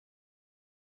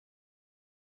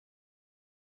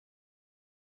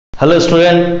Hello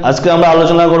student आज के আমরা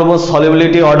আলোচনা করব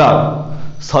সলিবিলিটি অর্ডার।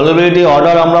 সলিবিলিটি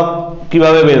অর্ডার আমরা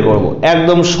কিভাবে বের করব,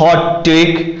 একদম শর্ট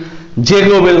ট্রিক, যে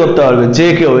কেউ বের করতে পারবে,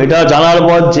 যে কেউ এটা জানার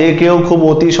পর যে কেউ খুব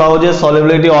অতি সহজে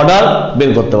সলিবিলিটি অর্ডার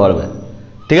বের করতে পারবে।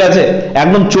 ঠিক আছে,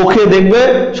 একদম চোখে দেখবে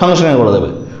সঙ্গে সঙ্গে করে দেবে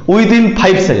উইদিন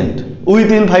 5 সেকেন্ড।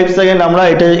 উইদিন 5 সেকেন্ড আমরা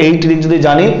এটা এই ট্রিক যদি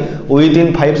জানি,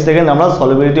 উইদিন 5 সেকেন্ড আমরা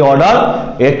সলিবিলিটি অর্ডার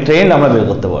এর ট্রেন্ড আমরা বের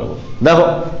করতে পারবো। দেখো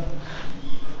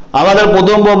আমাদের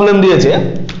প্রথম প্রবলেম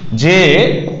দিয়েছে যে,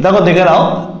 দেখো দেখে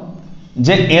নাও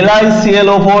যে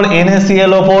LiClO4,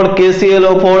 NaClO4,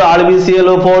 KClO4,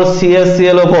 RbClO4,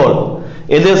 CsClO4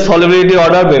 এদের সলিবিলিটি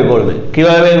অর্ডার বের করবে।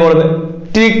 কিভাবে বের করবে?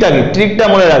 ট্রিকটা কি? ট্রিকটা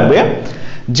মনে রাখবে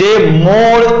যে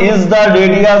মোর ইজ দ্য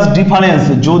রেডিয়াস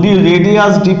ডিফারেন্স। যদি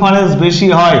রেডিয়াস ডিফারেন্স বেশি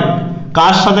হয়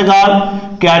কার সাথে কার?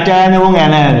 ক্যাটায়ন এবং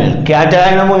অ্যানায়নের।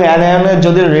 ক্যাটায়ন এবং অ্যানায়নের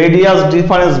যদি রেডিয়াস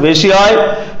ডিফারেন্স বেশি হয়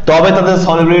তবে তাদের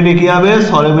সলিবিলিটি কি হবে?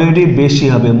 সলিবিলিটি বেশি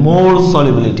হবে, মোর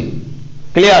সলিবিলিটি।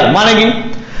 ক্লিয়ার? মানে কি?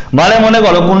 মানে মনে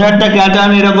করো কোনো একটা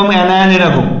ক্যাটায়ন এরকম, অ্যানায়ন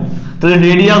এরকম, তাহলে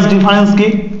রেডিয়াস ডিফারেন্স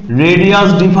কি?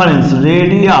 Radius difference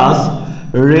less,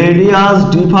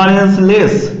 radius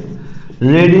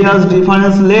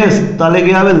difference less, তাহলে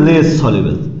কি হবে? Less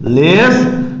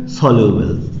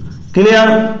soluble.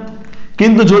 ক্লিয়ার?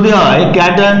 কিন্তু যদি হয়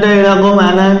ক্যাটায়নটা এরকম,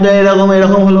 অ্যানায়নটা এরকম,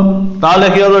 এরকম হলো, তাহলে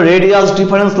কি হলো? Radius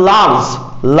difference large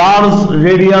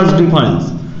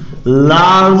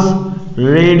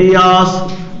radius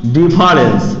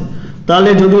difference.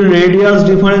 তাহলে যদি রেডিয়াস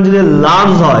ডিফারেন্স যদি লার্জ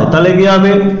হয় তাহলে কি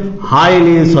হবে?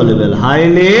 Highly soluble.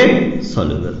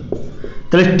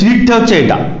 তাহলে ট্রিকটা হচ্ছে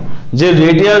এটা যে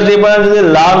রেডিয়াস ডিফারেন্স যদি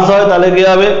লার্জ হয় তাহলে কি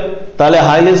হবে? তাহলে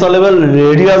হাইলি সলিউবল।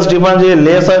 রেডিয়াস ডিফারেন্স যদি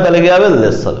লেস হয় তাহলে কি হবে?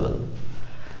 Less soluble.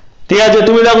 ঠিক আছে,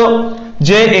 তুমি দেখো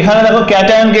যে এখানে দেখো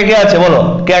ক্যাটায়ন কে কে আছে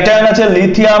বলো? ক্যাটায়ন আছে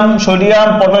লিথিয়াম,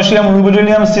 সোডিয়াম, পটাশিয়াম,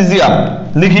 রুবিডিনিয়াম, সিজিয়াম।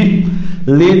 লিখি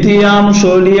lithium,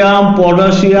 sodium,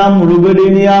 potassium,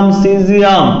 রুবিডিনিয়াম,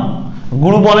 caesium.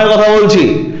 Group 1 এর কথা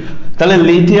বলছি। তাহলে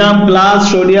lithium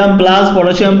plus, sodium plus,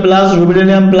 potassium plus,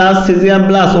 রুবিডিনিয়াম plus, caesium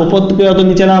plus, উপর থেকে যত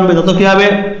নিচে নামবে তত কি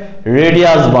হবে?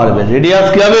 রেডিয়াস বাড়বে।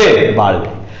 রেডিয়াস কি হবে? বাড়বে।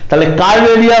 তাহলে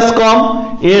কার রেডিয়াস কম?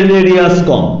 এর রেডিয়াস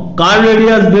কম। কার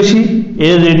রেডিয়াস বেশি?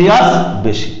 এর রেডিয়াস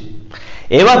বেশি।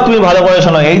 এবার তুমি ভালো করে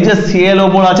শোনো, এই যে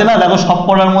ClO4 আছে না, দেখো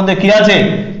সবকটার মধ্যে কি আছে?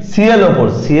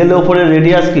 ClO4 এর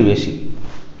রেডিয়াস কি বেশি?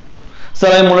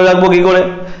 স্যার আমি মনে রাখবো কি করে?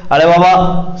 আরে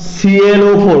বাবা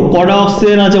ClO4 কটা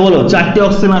অক্সিজেন আছে বলো? 4টে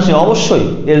অক্সিজেন আছে, অবশ্যই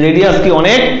এর রেডিয়াস কি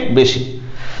অনেক বেশি।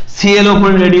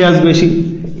 ClO4 এর রেডিয়াস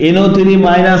বেশি,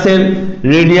 NO3 এর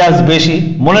রেডিয়াস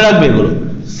বেশি, মনে রাখবে এগুলো।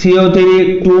 CO3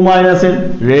 2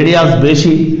 এর রেডিয়াস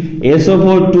বেশি,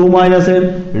 SO4 2 এর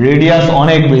রেডিয়াস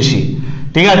অনেক বেশি।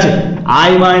 ঠিক আছে,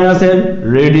 I-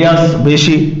 এর রেডিয়াস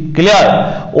বেশি।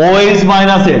 ক্লিয়ার?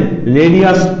 OH- এর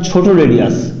রেডিয়াস ছোট,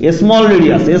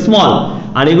 রেডিয়াস স্মল,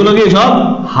 আর এগুলো কি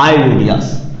সব হাই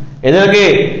রেডিয়াস।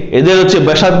 এদের হচ্ছে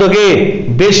ব্যাসার্ধ কি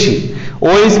বেশি।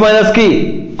 OH-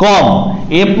 কি কম,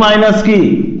 F-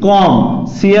 কি কম,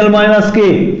 Cl-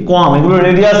 কি কম, এগুলো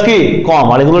রেডিয়াস কি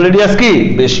কম, আর এগুলো রেডিয়াস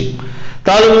কি বেশি।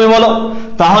 তাহলে তুমি বলো,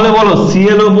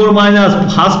 ClO4-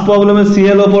 ফার্স্ট প্রবলেমে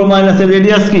ClO4- এর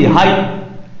রেডিয়াস কি হাই,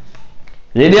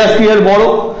 রেডিয়াস কি এর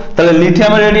বড়। তাহলে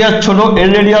লিথিয়ামের রেডিয়াস ছোট,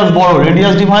 এর রেডিয়াস বড়,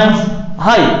 রেডিয়াস ডিফারেন্স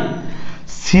হাই।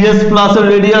 CS+ এর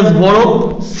রেডিয়াস বড়,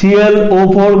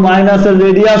 ClO4- এর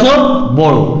রেডিয়াসও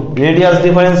বড়, রেডিয়াস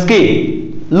ডিফারেন্স কি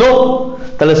লো।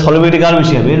 তাহলে সলিবিলিটি কার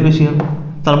বেশি হবে? এর বেশি হবে।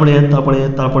 তারপরে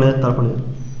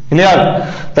ক্লিয়ার?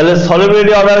 তাহলে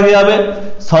সলিবিলিটি অর্ডার কি হবে?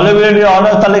 সলিবিলিটি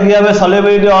অর্ডার তাহলে কি হবে?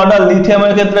 সলিবিলিটি অর্ডার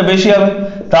লিথিয়ামের ক্ষেত্রে বেশি হবে,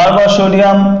 তারপর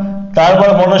সোডিয়াম, তারপর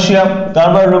পটাশিয়াম,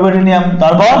 তারপর রুবিডিনিয়াম,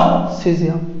 তারপর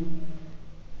সিজিয়াম।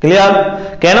 ক্লিয়ার?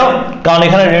 কেন? কারণ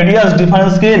এখানে রেডিয়াস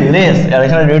ডিফারেন্স কি লেস, আর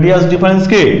এখানে রেডিয়াস ডিফারেন্স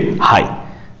কি হাই।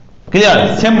 ক্লিয়ার?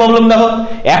 সেম প্রবলেম দেখো,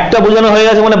 একটা বোঝানো হয়ে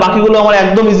গেছে মানে বাকিগুলো আমার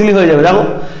একদম ইজিলি হয়ে যাবে। দেখো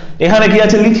এখানে কি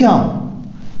আছে? লিথিয়াম,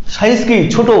 সাইজ কি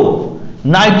ছোট,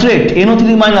 নাইট্রেট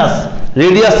NO3-,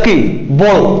 রেডিয়াস কি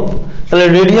বড়, তাহলে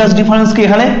রেডিয়াস ডিফারেন্স কি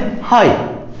এখানে হাই।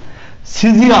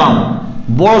 সিজিয়াম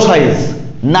বড় সাইজ,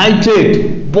 নাইট্রেট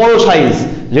বড় সাইজ,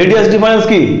 রেডিয়াস ডিফারেন্স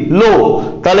কি লো,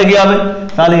 তাহলে কি হবে?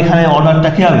 তাহলে এখানে অর্ডারটা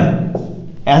কি হবে?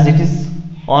 As it is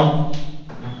on.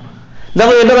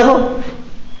 দেখো এটা দেখো,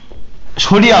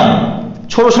 সোডিয়াম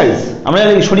ছোট সাইজ, আমরা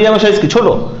জানি সোডিয়ামের সাইজ কি ছোট,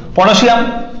 পটাশিয়াম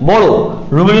বড়,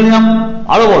 রুবিডিনিয়াম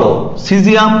আরো বড়,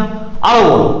 সিজিয়াম আরো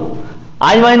বড়,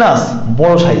 I-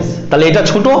 বড় সাইজ, তাহলে এটা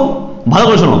ছোট। ভালো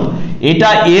করে শোনো, এটা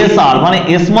SR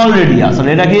মানে স্মল রেডিয়াস, আর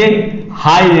এটা কি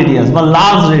হাই রেডিয়াস বা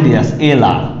লার্জ রেডিয়াস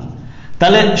LR।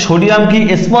 তাহলে সোডিয়াম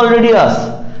কি স্মল রেডিয়াস,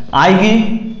 I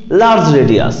কি লার্জ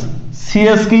রেডিয়াস,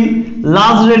 CS কি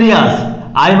লার্জ রেডিয়াস,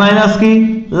 I-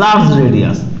 কি লার্জ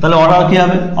রেডিয়াস। তাহলে অর্ডার কি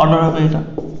হবে? অর্ডার হবে এটা।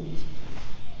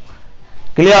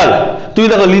 ক্লিয়ার? তুমি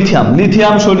দেখো lithium,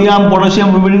 lithium, sodium, potassium,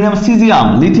 rubidium, caesium.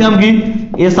 Lithium কি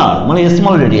এসআর মানে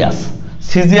স্মল রেডিয়াস,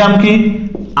 সিজিয়াম কি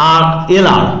আর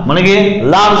এলআর মানে কি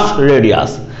লার্জ রেডিয়াস,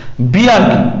 বিআর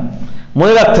কি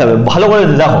মনে রাখতে হবে ভালো করে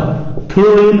দেখো,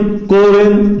 ফ্লোরিন,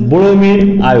 ক্লোরিন, ব্রোমিন,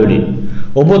 আয়োডিন।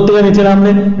 উপর থেকে নিচে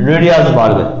নামলে রেডিয়াস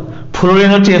বাড়বে। ফ্লোরিন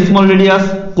হচ্ছে স্মল রেডিয়াস,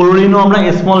 ক্লোরিনও আমরা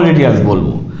স্মল রেডিয়াস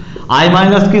বলবো। আই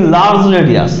মাইনাস কি লার্জ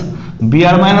রেডিয়াস,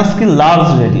 বিআর মাইনাস কি লার্জ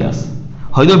রেডিয়াস।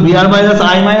 হয়তো বিআর মাইনাস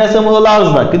আই মাইনাস এর মতো লার্জ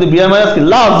না, কিন্তু বিআর মাইনাস কি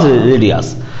লার্জ রেডিয়াস।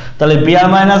 তাহলে বিআর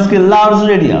মাইনাস কি লার্জ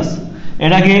রেডিয়াস,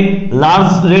 এটা কি large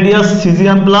radius,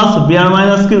 CGM plus BR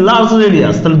minus কি লার্জ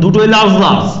রেডিয়াস, তাহলে দুটোই লার্জ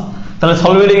লার্জ, তাহলে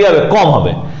সলিবিলিটি কি হবে কম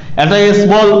হবে। একটা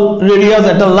স্মল রেডিয়াস,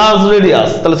 একটা লার্জ রেডিয়াস,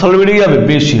 তাহলে সলিবিলিটি কি হবে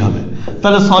বেশি হবে,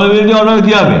 তাহলে সলিবিলিটি অর্ডার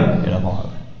কি হবে এরকম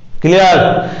হবে। ক্লিয়ার?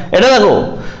 এটা দেখো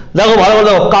দেখো ভালো করে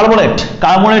দেখো, কার্বনেট,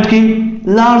 কার্বনেট কি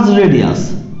লার্জ রেডিয়াস,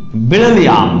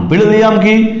 বেরিলিয়াম, বেরিলিয়াম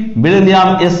কি beryllium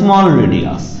small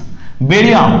radius,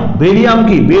 barium, barium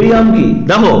কি বেরিয়াম কি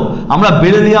দেখো আমরা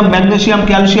beryllium, magnesium,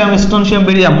 calcium, strontium,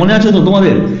 barium মনে আছে তো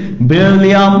তোমাদের?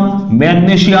 Beryllium,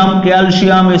 magnesium,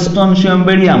 calcium, strontium,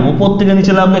 barium উপর থেকে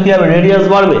নিচে নামলে কি হবে রেডিয়াস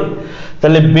বাড়বে।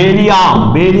 তাহলে বেরিয়াম,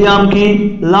 বেরিয়াম কি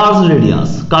লার্জ রেডিয়াস,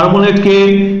 কার্বনেট কি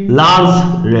লার্জ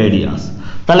রেডিয়াস,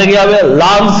 তাহলে কি হবে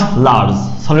লার্জ লার্জ,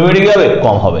 সলিবিলিটি কি হবে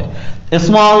কম হবে,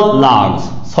 স্মল লার্জ,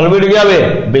 সলিবিলিটি কি হবে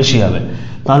বেশি হবে।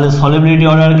 তাহলে সলিবিলিটি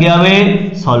অর্ডার কি হবে,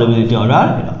 সলিবিলিটি অর্ডার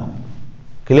এরকম।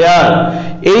 ক্লিয়ার?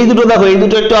 এই দুটো দেখো, এই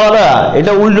দুটো একটু আলাদা,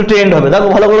 এটা উল্টো ট্রেন্ড হবে। দেখো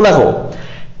ভালো করে দেখো,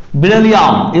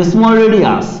 beryllium small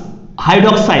radius,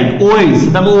 hydroxide OH,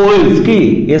 দেখো ওএইচ কি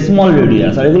স্মল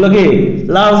রেডিয়াস, আর এগুলো কি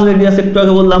লার্জ রেডিয়াস, একটু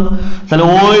আগে বললাম। তাহলে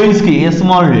ওএইচ কি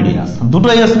স্মল রেডিয়াস,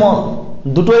 দুটোই স্মল,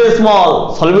 দুটোই স্মল,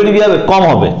 সলিবিলিটি কি হবে কম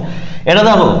হবে। এটা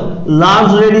দেখো large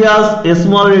radius,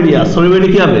 small radius, solubility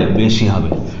কি হবে বেশি হবে,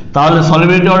 তাহলে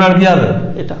সলিবিলিটি অর্ডার কি হবে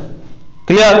এটা।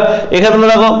 ক্লিয়ার? এখানে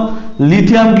দেখো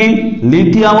লিথিয়াম কি,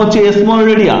 লিথিয়াম হচ্ছে স্মল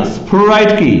রেডিয়াস,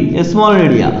 ফ্লোরাইড কি স্মল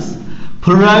রেডিয়াস,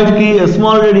 ফ্লোরাইড কি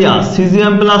স্মল রেডিয়াস,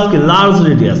 সিজিএম প্লাস কি large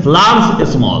radius, large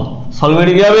small,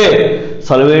 solubility কি হবে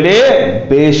সলিবিলিটি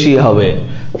বেশি হবে,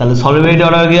 তাহলে সলিবিলিটি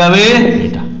অর্ডার কি হবে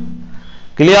এটা।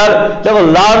 ক্লিয়ার? দেখো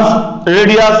large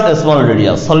radius, small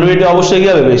radius, solubility অবশ্যই কি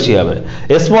হবে বেশি হবে,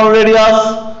 small radius,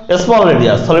 small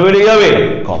radius, solubility কি হবে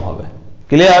কম হবে।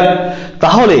 ক্লিয়ার?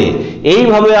 তাহলে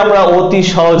এইভাবে আমরা অতি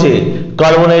সহজে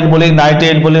কার্বনেট বলি,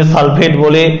 নাইট্রেট বলি, সালফেট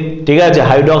বলি, ঠিক আছে,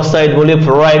 হাইড্রোক্সাইড বলি,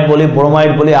 ফ্লোরাইড বলি,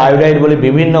 ব্রোমাইড বলি, আয়োডাইড বলি,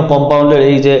 বিভিন্ন কম্পাউন্ডের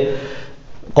এই যে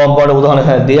কম্পাউন্ডের উদাহরণ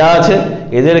এখানে দেওয়া আছে,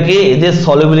 এদের কি এদের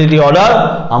সলিবিলিটি অর্ডার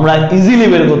আমরা ইজিলি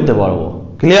বের করতে পারবো।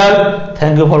 Clear?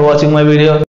 Thank you for watching my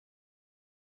video.